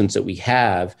the questions that we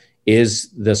have is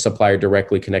the supplier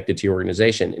directly connected to your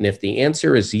organization? And if the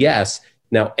answer is yes,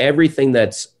 now everything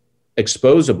that's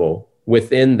exposable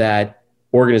within that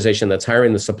organization that's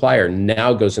hiring the supplier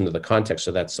now goes into the context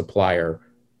of that supplier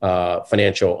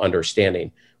financial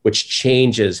understanding, which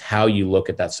changes how you look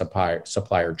at that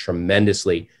supplier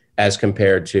tremendously as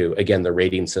compared to, again, the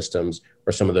rating systems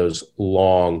or some of those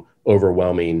long,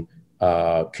 overwhelming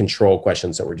control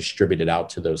questions that were distributed out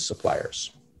to those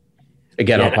suppliers.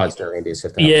 Again, I'll pause there, Andy.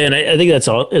 And I think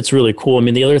it's really cool. I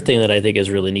mean, the other thing that I think is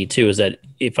really neat too is that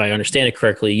if I understand it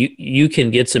correctly, you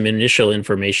can get some initial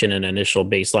information and initial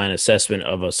baseline assessment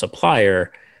of a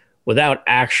supplier without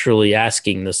actually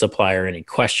asking the supplier any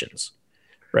questions,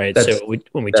 right?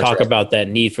 When we talk about that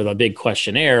need for the big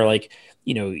questionnaire, like,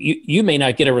 you may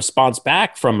not get a response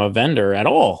back from a vendor at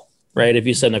all, right? If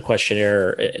you send a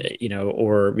questionnaire,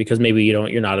 or because maybe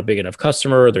you're not a big enough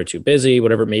customer, or they're too busy,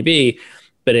 whatever it may be.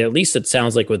 But at least it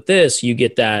sounds like with this, you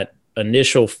get that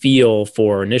initial feel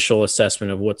for initial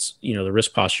assessment of what's, the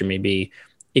risk posture may be,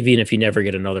 even if you never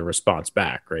get another response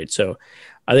back, right? So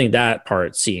I think that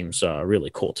part seems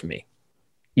really cool to me.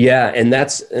 Yeah, and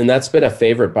that's been a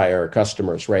favorite by our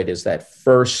customers, right? Is that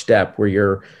first step where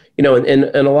you're And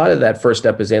a lot of that first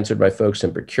step is answered by folks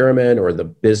in procurement or the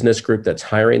business group that's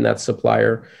hiring that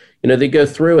supplier. They go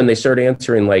through and they start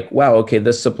answering like, wow, okay,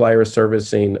 this supplier is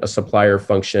servicing a supplier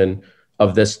function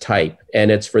of this type,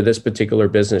 and it's for this particular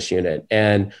business unit.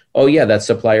 And, oh yeah, that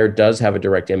supplier does have a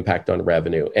direct impact on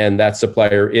revenue. And that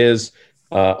supplier is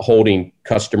holding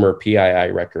customer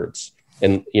PII records.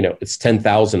 And, it's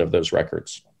 10,000 of those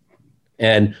records.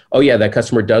 And, oh yeah, that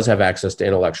customer does have access to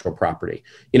intellectual property.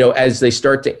 As they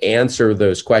start to answer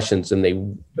those questions and they,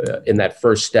 in that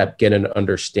first step, get an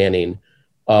understanding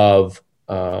of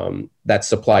that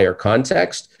supplier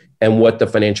context and what the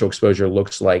financial exposure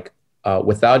looks like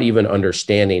without even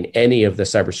understanding any of the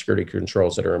cybersecurity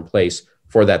controls that are in place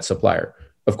for that supplier.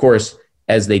 Of course,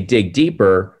 as they dig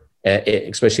deeper,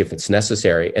 especially if it's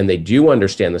necessary, and they do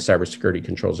understand the cybersecurity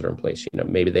controls that are in place,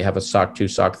 maybe they have a SOC 2,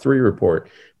 SOC 3 report,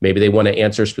 maybe they want to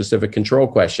answer specific control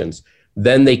questions,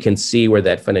 then they can see where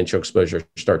that financial exposure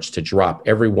starts to drop.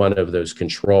 Every one of those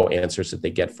control answers that they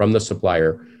get from the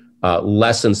supplier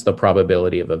lessens the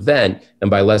probability of event, and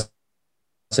by lessening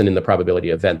the probability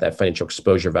of event, that financial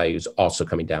exposure value is also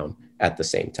coming down at the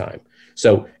same time.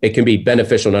 So it can be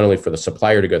beneficial not only for the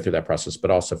supplier to go through that process,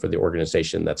 but also for the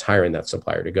organization that's hiring that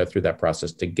supplier to go through that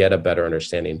process to get a better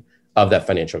understanding of that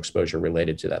financial exposure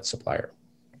related to that supplier.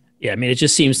 Yeah, I mean, it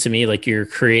just seems to me like you're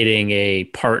creating a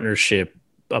partnership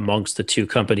amongst the two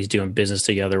companies doing business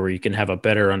together where you can have a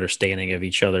better understanding of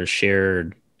each other's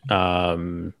shared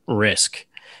risk,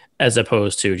 as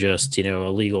opposed to just, a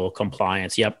legal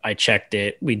compliance. Yep, I checked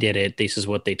it. We did it. This is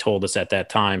what they told us at that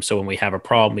time. So when we have a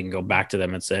problem, we can go back to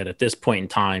them and say, at this point in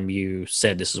time, you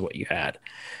said this is what you had.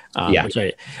 Which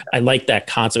I like that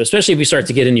concept, especially if you start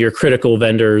to get into your critical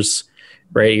vendors,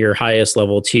 right? Your highest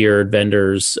level tiered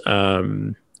vendors.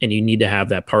 And you need to have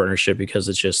that partnership because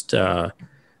it's just the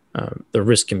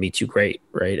risk can be too great,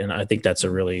 right? And I think that's a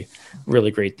really,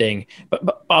 really great thing.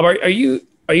 But Bob,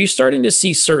 are you starting to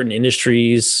see certain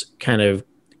industries kind of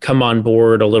come on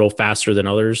board a little faster than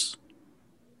others?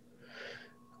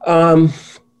 In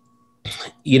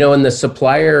the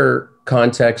supplier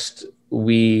context,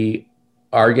 we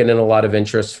are getting a lot of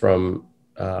interest from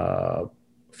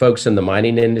folks in the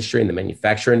mining industry and the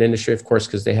manufacturing industry, of course,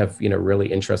 because they have,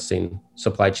 really interesting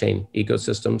supply chain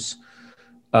ecosystems.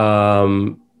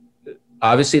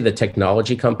 Obviously, the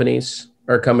technology companies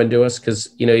are coming to us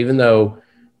because, even though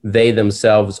they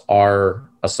themselves are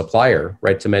a supplier,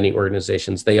 right, to many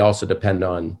organizations, they also depend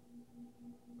on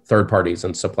third parties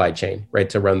and supply chain, right,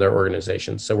 to run their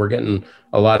organizations. So we're getting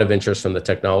a lot of interest from the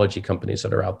technology companies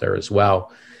that are out there as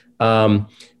well.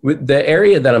 The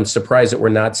area that I'm surprised that we're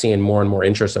not seeing more and more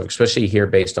interest of, especially here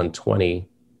based on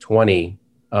 2020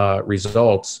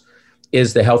 results,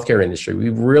 is the healthcare industry. We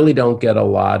really don't get a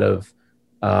lot of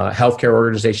healthcare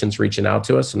organizations reaching out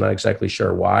to us. I'm not exactly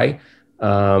sure why.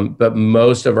 But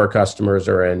most of our customers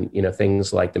are in,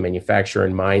 things like the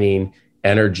manufacturing, mining,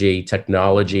 energy,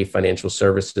 technology, financial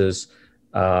services,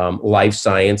 life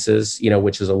sciences,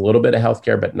 which is a little bit of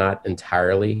healthcare, but not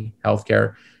entirely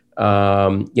healthcare.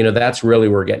 That's really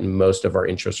where we're getting most of our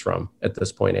interest from at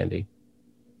this point, Andy.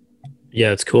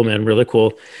 Yeah, it's cool, man. Really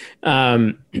cool.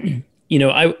 I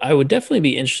would definitely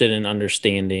be interested in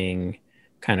understanding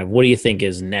kind of what do you think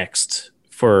is next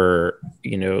for,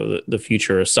 the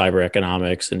future of cyber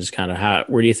economics and just kind of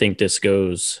where do you think this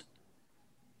goes?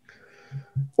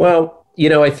 Well,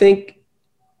 I think,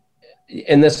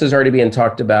 and this is already being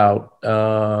talked about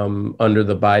under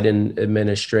the Biden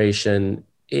administration,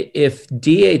 if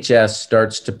DHS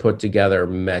starts to put together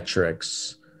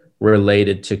metrics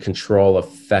related to control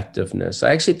effectiveness,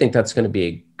 I actually think that's going to be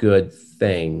a good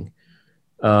thing.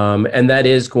 And that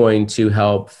is going to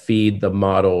help feed the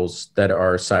models that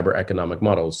are cyber economic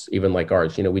models, even like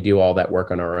ours. We do all that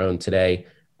work on our own today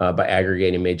by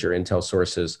aggregating major intel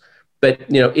sources. But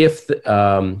if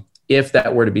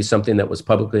that were to be something that was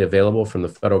publicly available from the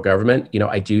federal government,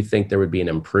 I do think there would be an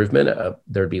improvement.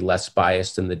 There'd be less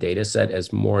bias in the data set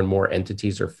as more and more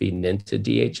entities are feeding into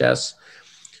DHS.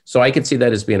 So I could see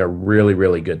that as being a really,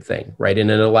 really good thing, right?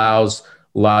 And it allows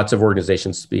lots of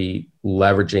organizations to be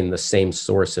leveraging the same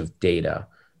source of data.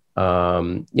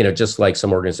 Just like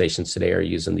some organizations today are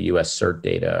using the US CERT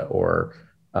data or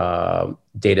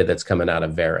data that's coming out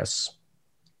of Veris.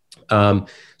 So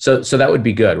that would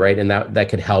be good, right? And that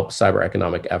could help cyber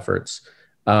economic efforts.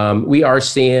 We are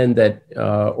seeing that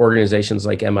organizations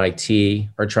like MIT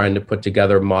are trying to put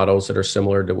together models that are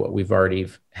similar to what we've already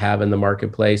have in the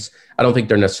marketplace. I don't think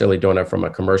they're necessarily doing it from a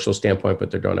commercial standpoint, but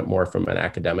they're doing it more from an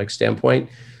academic standpoint.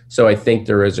 So I think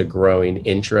there is a growing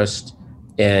interest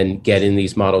in getting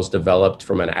these models developed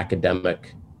from an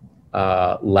academic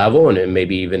level, and it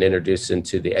maybe even introduced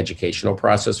into the educational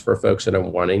process for folks that are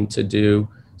wanting to do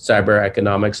cyber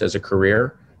economics as a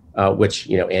career, which,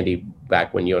 Andy,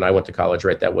 back when you and I went to college,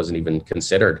 right, that wasn't even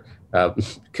considered.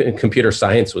 Computer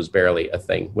science was barely a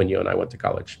thing when you and I went to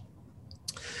college.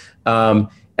 And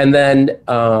then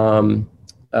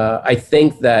I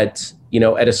think that,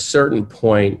 at a certain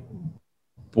point,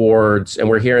 boards, and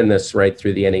we're hearing this right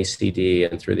through the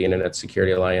NACD and through the Internet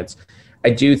Security Alliance, I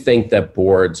do think that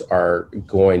boards are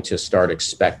going to start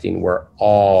expecting where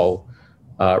all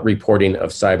reporting of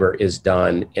cyber is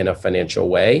done in a financial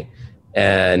way,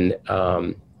 and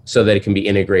so that it can be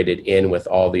integrated in with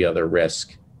all the other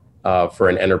risk for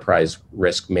an enterprise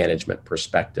risk management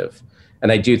perspective.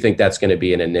 And I do think that's going to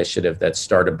be an initiative that's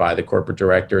started by the corporate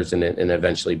directors and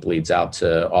eventually bleeds out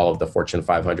to all of the Fortune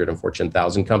 500 and Fortune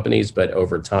 1000 companies, but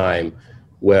over time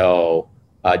will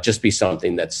just be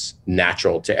something that's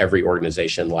natural to every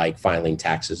organization, like filing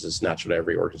taxes is natural to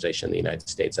every organization in the United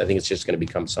States. I think it's just going to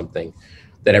become something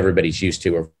that everybody's used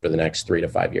to over the next 3 to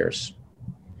 5 years.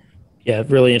 Yeah,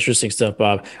 really interesting stuff,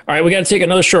 Bob. All right, we got to take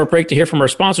another short break to hear from our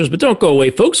sponsors, but don't go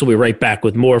away, folks. We'll be right back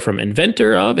with more from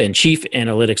inventor of and chief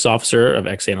analytics officer of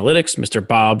X Analytics, Mr.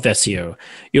 Bob Vescio.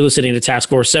 You're listening to Task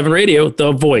Force 7 Radio,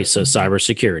 the voice of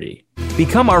cybersecurity.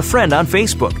 Become our friend on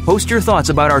Facebook. Post your thoughts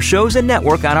about our shows and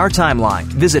network on our timeline.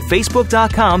 Visit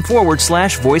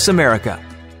facebook.com/Voice America.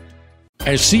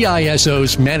 As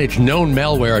CISOs manage known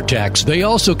malware attacks, they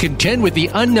also contend with the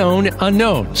unknown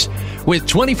unknowns. With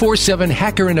 24/7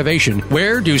 hacker innovation,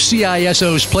 where do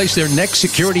CISOs place their next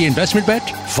security investment bet?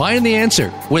 Find the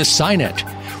answer with SINET.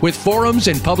 With forums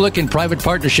and public and private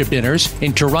partnership dinners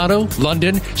in Toronto,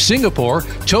 London, Singapore,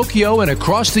 Tokyo, and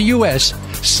across the U.S.,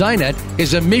 SINET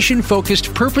is a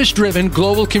mission-focused, purpose-driven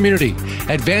global community,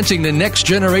 advancing the next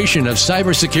generation of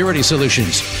cybersecurity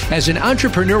solutions. As an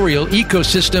entrepreneurial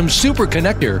ecosystem super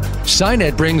connector,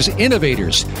 SINET brings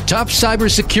innovators, top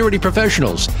cybersecurity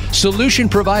professionals, solution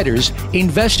providers,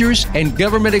 investors, and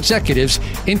government executives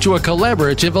into a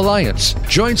collaborative alliance.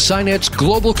 Join SINET's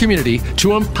global community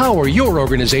to empower your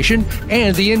organization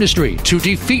and the industry to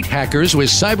defeat hackers with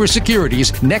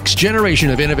cybersecurity's next generation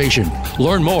of innovation.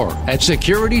 Learn more at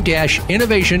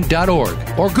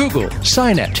security-innovation.org or Google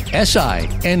SINET,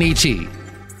 S-I-N-E-T.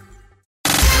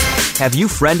 Have you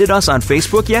friended us on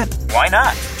Facebook yet? Why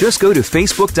not? Just go to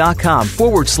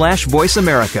facebook.com/Voice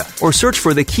America or search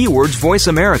for the keywords Voice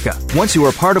America. Once you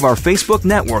are part of our Facebook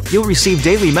network, you'll receive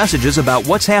daily messages about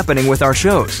what's happening with our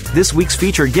shows, this week's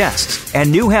featured guests,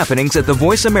 and new happenings at the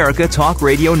Voice America Talk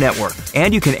Radio Network.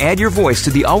 And you can add your voice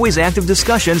to the always active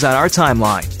discussions on our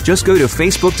timeline. Just go to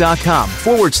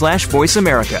facebook.com/Voice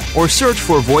America or search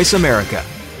for Voice America.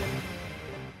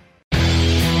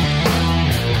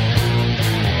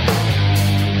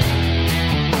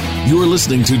 You're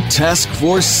listening to Task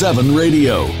Force 7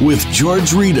 Radio with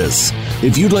George Ritas.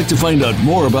 If you'd like to find out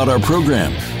more about our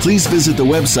program, please visit the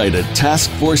website at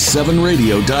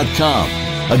taskforce7radio.com.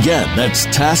 Again, that's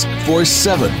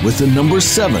taskforce7 with the number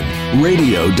 7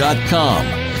 radio.com.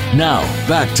 Now,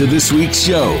 back to this week's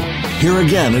show. Here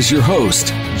again is your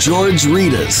host, George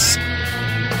Ritas.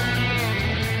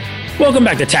 Welcome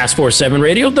back to Task Force 7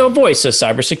 Radio, the voice of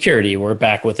cybersecurity. We're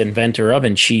back with inventor of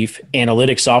and chief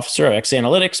analytics officer of X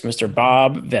Analytics, Mr.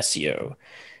 Bob Vescio.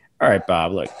 All right,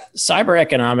 Bob, look, cyber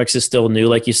economics is still new.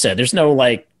 Like you said, there's no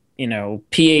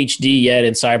PhD yet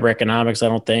in cyber economics, I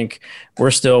don't think.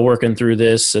 We're still working through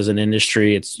this as an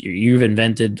industry. You've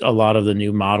invented a lot of the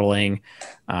new modeling.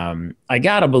 I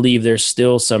got to believe there's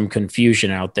still some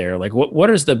confusion out there. Like what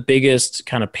is the biggest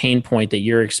kind of pain point that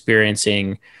you're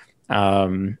experiencing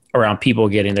around people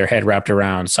getting their head wrapped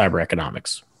around cyber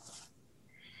economics?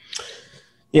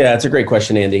 Yeah, that's a great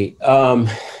question, Andy.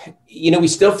 We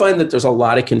still find that there's a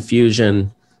lot of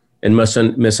confusion and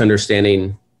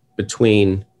misunderstanding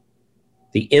between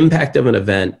the impact of an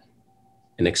event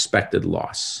and expected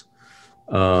loss.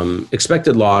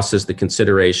 Expected loss is the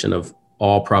consideration of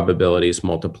all probabilities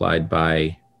multiplied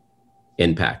by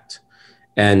impact.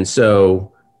 And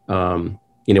so,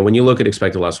 when you look at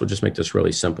expected loss, we'll just make this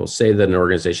really simple. Say that an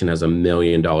organization has $1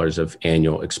 million of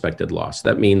annual expected loss.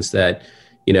 That means that,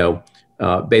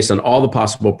 based on all the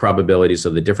possible probabilities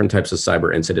of the different types of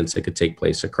cyber incidents that could take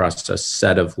place across a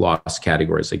set of loss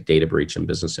categories like data breach and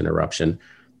business interruption,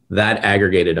 that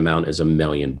aggregated amount is $1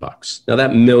 million. Now,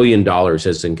 that $1 million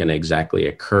isn't going to exactly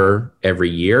occur every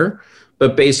year,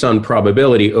 but based on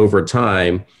probability over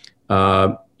time,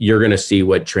 you're going to see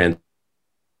what translates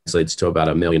to about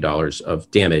 $1 million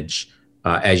of damage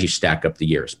as you stack up the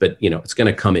years. But, it's going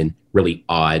to come in really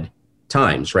odd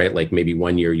times, right? Like maybe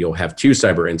one year you'll have 2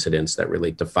 cyber incidents that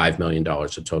relate to $5 million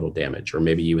of total damage, or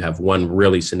maybe you have one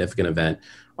really significant event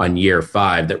on year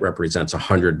 5 that represents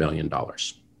 $100 million.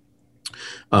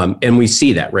 And we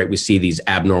see that, right? We see these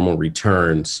abnormal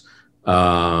returns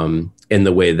in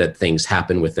the way that things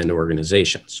happen within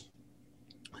organizations.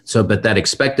 So, but that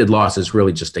expected loss is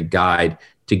really just a guide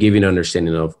to give you an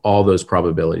understanding of all those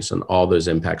probabilities and all those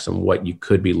impacts on what you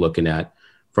could be looking at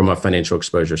from a financial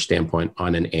exposure standpoint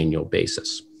on an annual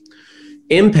basis.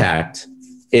 Impact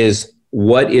is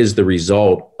what is the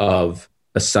result of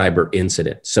a cyber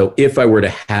incident. So if I were to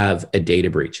have a data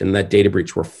breach and that data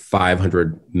breach were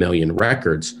 500 million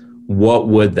records, what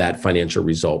would that financial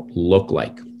result look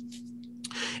like?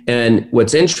 And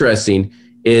what's interesting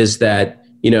is that,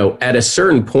 at a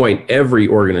certain point, every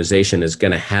organization is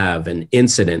going to have an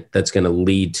incident that's going to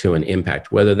lead to an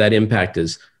impact. Whether that impact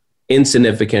is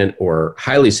insignificant or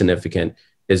highly significant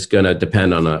is going to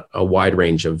depend on a wide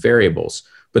range of variables.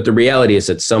 But the reality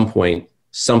is at some point,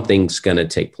 something's going to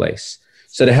take place.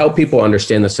 So to help people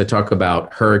understand this, I talk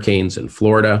about hurricanes in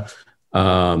Florida.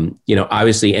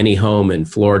 Obviously any home in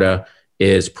Florida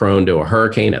is prone to a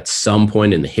hurricane. At some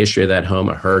point in the history of that home,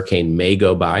 a hurricane may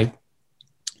go by.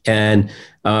 And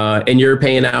you're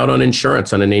paying out on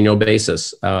insurance on an annual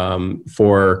basis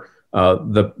for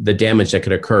the damage that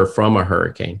could occur from a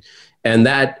hurricane. And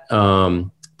that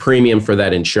premium for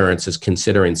that insurance is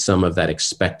considering some of that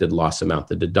expected loss amount.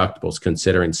 The deductibles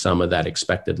considering some of that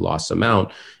expected loss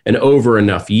amount. And over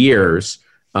enough years,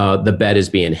 the bet is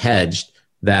being hedged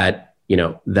that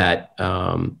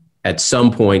at some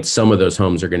point, some of those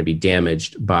homes are going to be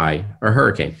damaged by a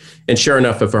hurricane. And sure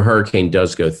enough, if a hurricane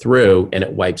does go through and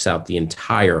it wipes out the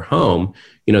entire home,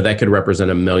 that could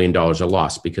represent $1 million of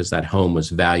loss because that home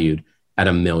was valued at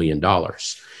 $1 million.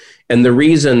 And the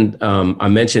reason I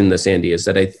mention this, Andy, is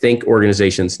that I think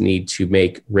organizations need to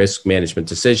make risk management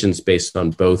decisions based on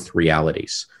both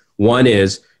realities. One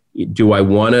is, do I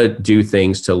want to do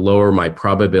things to lower my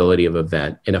probability of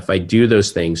event? And if I do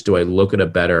those things, do I look at a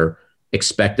better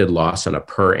expected loss on a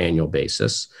per annual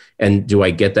basis? And do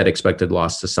I get that expected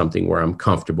loss to something where I'm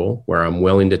comfortable, where I'm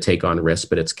willing to take on risk,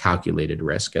 but it's calculated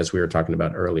risk, as we were talking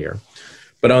about earlier.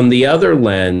 But on the other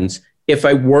lens, if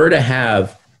I were to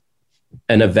have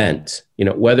an event,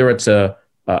 whether it's a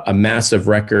massive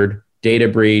record data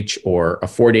breach or a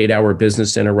 48-hour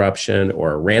business interruption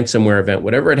or a ransomware event,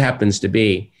 whatever it happens to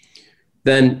be,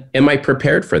 then am I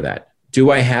prepared for that?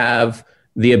 Do I have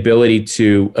the ability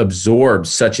to absorb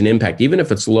such an impact? Even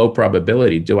if it's low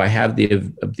probability, do I have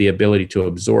the ability to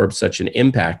absorb such an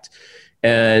impact?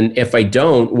 And if I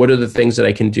don't, what are the things that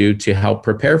I can do to help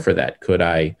prepare for that? Could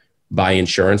I buy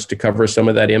insurance to cover some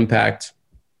of that impact?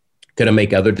 Could I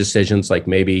make other decisions like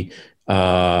maybe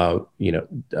selling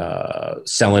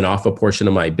off a portion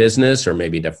of my business or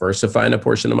maybe diversifying a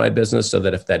portion of my business so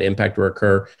that if that impact were to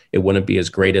occur, it wouldn't be as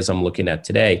great as I'm looking at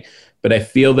today? But I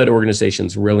feel that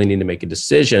organizations really need to make a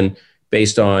decision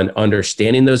based on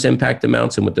understanding those impact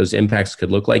amounts and what those impacts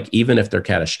could look like, even if they're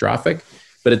catastrophic,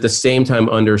 but at the same time,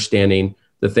 understanding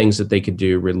the things that they could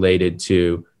do related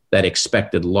to that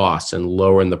expected loss and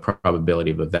lowering the probability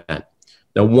of event.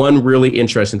 Now, one really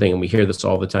interesting thing, and we hear this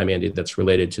all the time, Andy, that's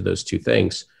related to those two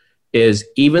things, is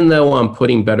even though I'm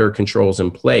putting better controls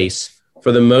in place,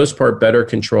 for the most part, better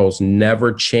controls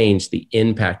never change the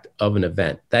impact of an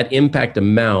event. That impact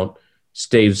amount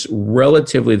stays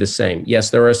relatively the same. Yes,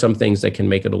 there are some things that can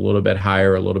make it a little bit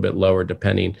higher, a little bit lower,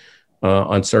 depending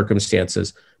on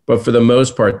circumstances. But for the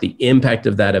most part, the impact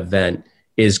of that event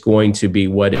is going to be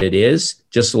what it is,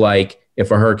 just like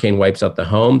if a hurricane wipes out the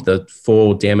home, the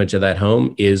full damage of that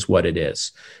home is what it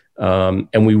is.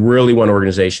 And we really want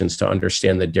organizations to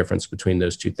understand the difference between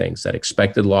those two things, that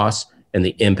expected loss and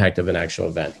the impact of an actual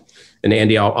event. And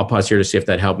Andy, I'll pause here to see if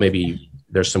that helped. Maybe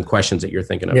there's some questions that you're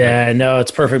thinking of. Yeah, no,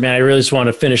 it's perfect, man. I really just want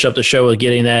to finish up the show with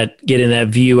getting that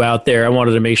view out there. I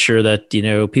wanted to make sure that,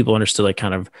 people understood like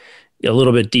kind of a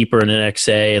little bit deeper in an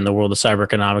XA and the world of cyber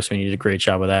economics. We did a great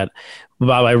job with that.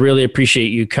 Bob, I really appreciate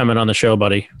you coming on the show,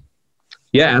 buddy.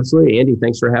 Yeah, absolutely. Andy,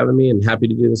 thanks for having me and happy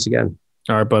to do this again.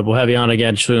 All right, bud. We'll have you on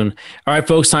again soon. All right,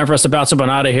 folks, time for us to bounce up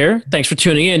and out of here. Thanks for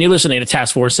tuning in. You're listening to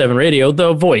Task Force 7 Radio,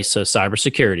 the voice of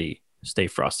cybersecurity. Stay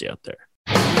frosty out there.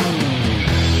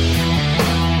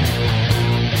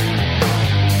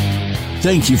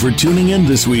 Thank you for tuning in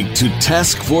this week to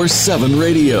Task Force 7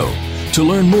 Radio. To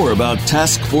learn more about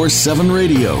Task Force 7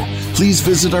 Radio, please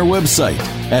visit our website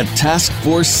at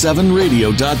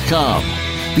taskforce7radio.com.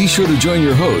 Be sure to join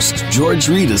your host, George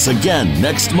Riedus, again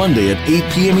next Monday at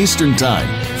 8 p.m. Eastern Time,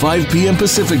 5 p.m.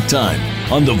 Pacific Time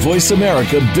on the Voice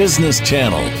America Business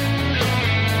Channel.